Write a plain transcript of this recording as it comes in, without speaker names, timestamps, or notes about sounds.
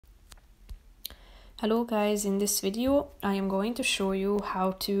Hello guys, in this video I am going to show you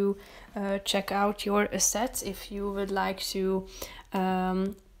how to check out your assets if you would like to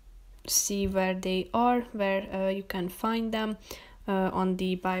see where they are, where you can find them on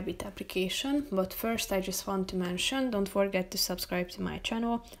the Bybit application. But first I just want to mention, don't forget to subscribe to my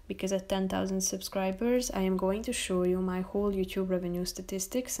channel, because at 10,000 subscribers I am going to show you my whole YouTube revenue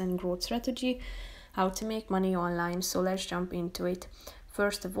statistics and growth strategy, how to make money online. So let's jump into it.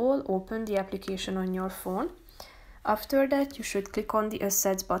 First of all, open the application on your phone. After that, you should click on the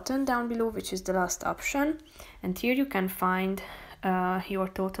Assets button down below, which is the last option. And here you can find your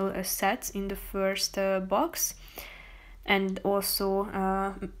total assets in the first box, and also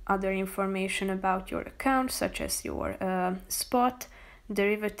other information about your account, such as your spot,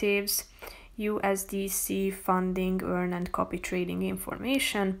 derivatives, USDC, funding, earn and copy trading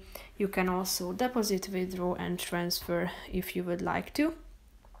information. You can also deposit, withdraw and transfer if you would like to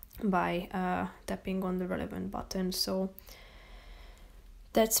by tapping on the relevant button. So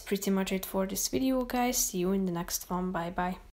that's pretty much it for this video, guys. See you in the next one. Bye bye.